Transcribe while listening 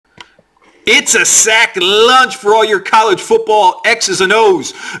It's a sack lunch for all your college football X's and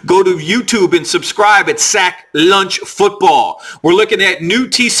O's. Go to YouTube and subscribe at Sack Lunch Football. We're looking at new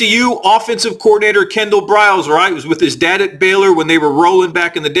TCU offensive coordinator Kendal Briles, right? He was with his dad at Baylor when they were rolling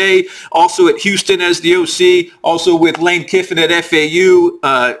back in the day. Also at Houston as the OC. Also with Lane Kiffin at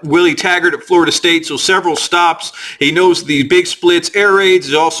FAU. Willie Taggart at Florida State. So several stops. He knows the big splits, air raids.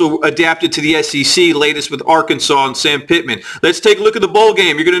 He's also adapted to the SEC, latest with Arkansas and Sam Pittman. Let's take a look at the bowl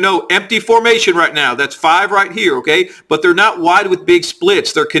game. You're going to know empty formation right now. That's 5 right here, okay? But they're not wide with big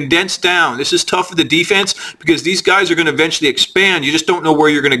splits. They're condensed down. This is tough for the defense because these guys are going to eventually expand. You just don't know where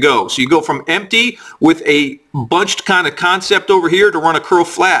you're going to go. So you go from empty with a bunched kind of concept over here to run a curl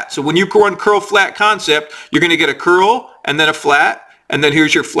flat. So when you run curl flat concept, you're going to get a curl and then a flat. And then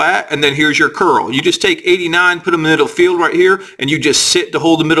here's your flat, and then here's your curl. You just take 89, put them in the middle field right here, and you just sit to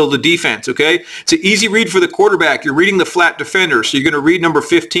hold the middle of the defense, okay? It's an easy read for the quarterback. You're reading the flat defender, so you're going to read number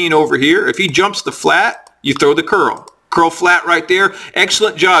 15 over here. If he jumps the flat, you throw the curl. Curl flat right there.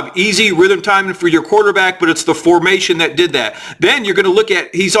 Excellent job. Easy rhythm timing for your quarterback, but it's the formation that did that. Then you're going to look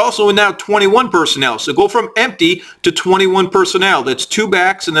at, he's also in now 21 personnel. So go from empty to 21 personnel. That's 2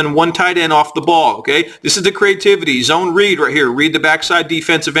 backs and then 1 tight end off the ball, okay? This is the creativity. Zone read right here. Read the backside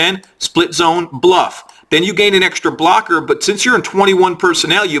defensive end. Split zone, bluff. Then you gain an extra blocker, but since you're in 21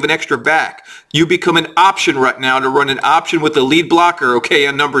 personnel, you have an extra back. You become an option right now to run an option with the lead blocker, okay,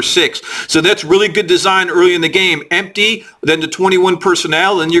 on number 6. So that's really good design early in the game. Empty, then to 21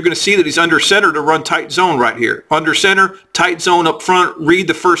 personnel, and you're going to see that he's under center to run tight zone right here. Under center, tight zone up front, read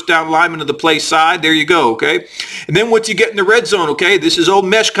the first down lineman of the play side. There you go, okay? And then once you get in the red zone, okay, this is old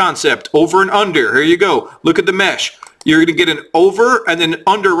mesh concept, over and under. Here you go. Look at the mesh. You're going to get an over and then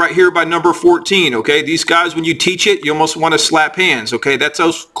under right here by number 14, okay? These guys, when you teach it, you almost want to slap hands, okay? That's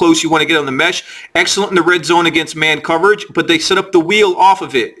how close you want to get on the mesh. Excellent in the red zone against man coverage, but they set up the wheel off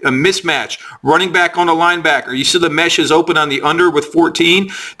of it. A mismatch. Running back on a linebacker. You see the mesh is open on the under with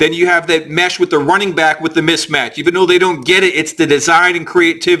 14. Then you have that mesh with the running back with the mismatch. Even though they don't get it, it's the design and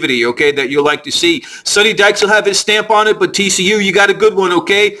creativity, okay, that you'll like to see. Sonny Dykes will have his stamp on it, but TCU, you got a good one,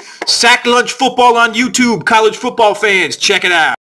 okay? Sack Lunch Football on YouTube. College football fans, check it out.